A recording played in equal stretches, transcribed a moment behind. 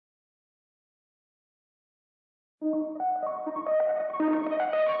Las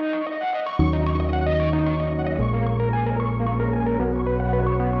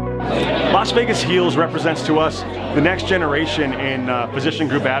Vegas Heals represents to us the next generation in physician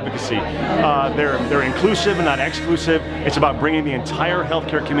group advocacy. They're inclusive and not exclusive. It's about bringing the entire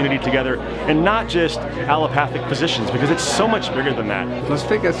healthcare community together, and not just allopathic physicians, because it's so much bigger than that. Las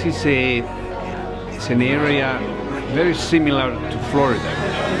Vegas is an area very similar to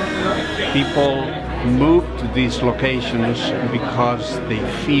Florida. People move to these locations because they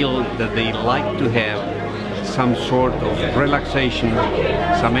feel that they like to have some sort of relaxation,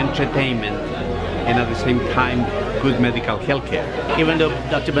 some entertainment, and at the same time good medical health care. Even though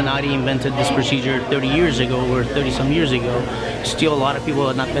Dr. Bonati invented this procedure 30 years ago or 30-some years ago, still a lot of people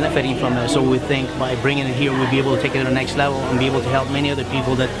are not benefiting from it. So we think by bringing it here, we'll be able to take it to the next level and be able to help many other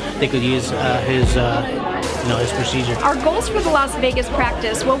people that they could use his procedure. Our goals for the Las Vegas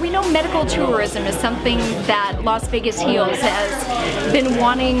practice, well, we know medical tourism is something that Las Vegas Heals has been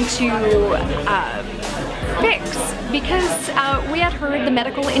wanting to fix, because we had heard the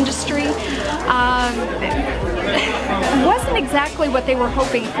medical industry wasn't exactly what they were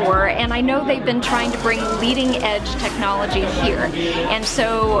hoping for, and I know they've been trying to bring leading edge technology here, and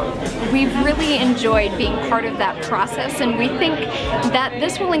so we've really enjoyed being part of that process, and we think that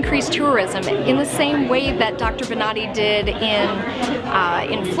this will increase tourism in the same way that Dr. Bonati did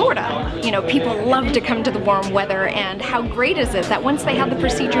in Florida. You know, people love to come to the warm weather, and how great is it that once they have the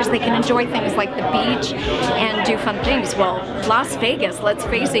procedures, they can enjoy things like the beach and do fun things. Well, Las Vegas, let's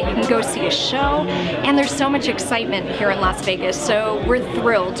face it, you can go see a show, and there's so much excitement here in Las Vegas, so we're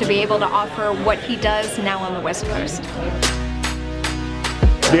thrilled to be able to offer what he does now on the West Coast.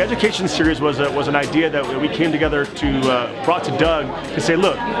 The education series was an idea that we came together brought to Doug to say,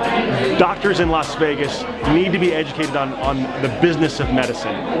 look, doctors in Las Vegas need to be educated on the business of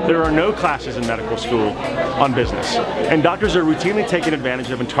medicine. There are no classes in medical school on business, and doctors are routinely taken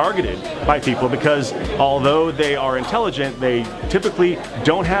advantage of and targeted by people because although they are intelligent, they typically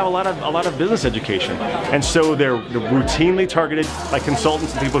don't have a lot of business education, and so they're routinely targeted by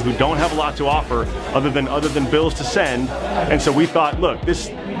consultants and people who don't have a lot to offer other than bills to send. And so we thought, look, this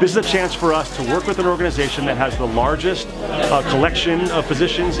is a chance for us to work with an organization that has the largest collection of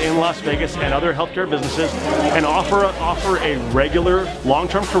physicians in Las Vegas and other healthcare businesses, and offer a regular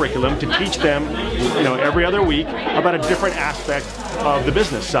long-term curriculum to teach them, every other week about a different aspect of the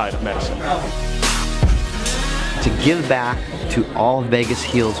business side of medicine. To give back to all Vegas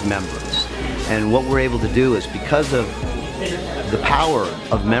Heals members, and what we're able to do is, because of the power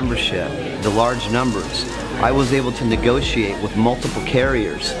of membership, the large numbers, I was able to negotiate with multiple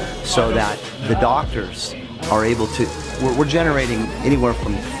carriers so that the doctors are able to, we're generating anywhere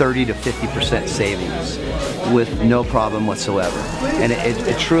from 30 to 50% savings with no problem whatsoever. And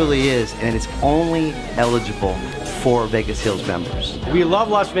it truly is, and it's only eligible for Vegas Heals members. We love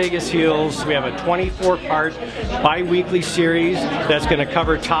Las Vegas Heals. We have a 24-part bi-weekly series that's going to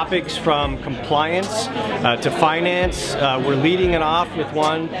cover topics from compliance to finance. We're leading it off with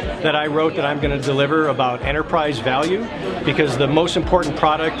one that I wrote that I'm going to deliver about enterprise value, because the most important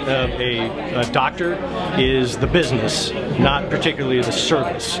product of a doctor is the business, not particularly the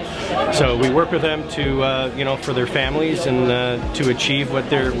service. So we work with them to, for their families and to achieve what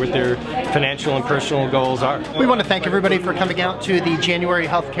their financial and personal goals are. We want to thank everybody for coming out to the January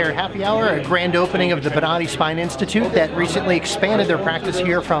Healthcare Happy Hour, a grand opening of the Bonati Spine Institute that recently expanded their practice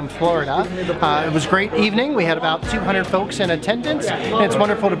here from Florida. It was a great evening. We had about 200 folks in attendance, and it's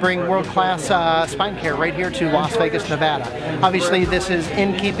wonderful to bring world-class spine care right here to Las Vegas, Nevada. Obviously, this is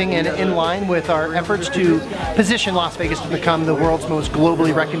in keeping and in line with our efforts to position Las Vegas to become the world's most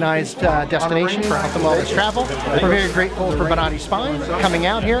globally recognized destination for health and wellness travel. We're very grateful for Bonati Spine coming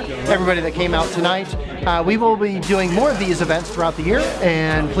out here, everybody that came out tonight. We will be doing more of these events throughout the year,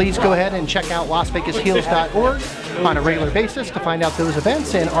 and please go ahead and check out LasVegasHeals.org on a regular basis to find out those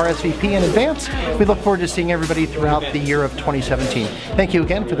events and RSVP in advance. We look forward to seeing everybody throughout the year of 2017. Thank you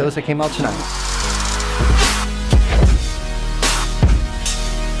again for those that came out tonight.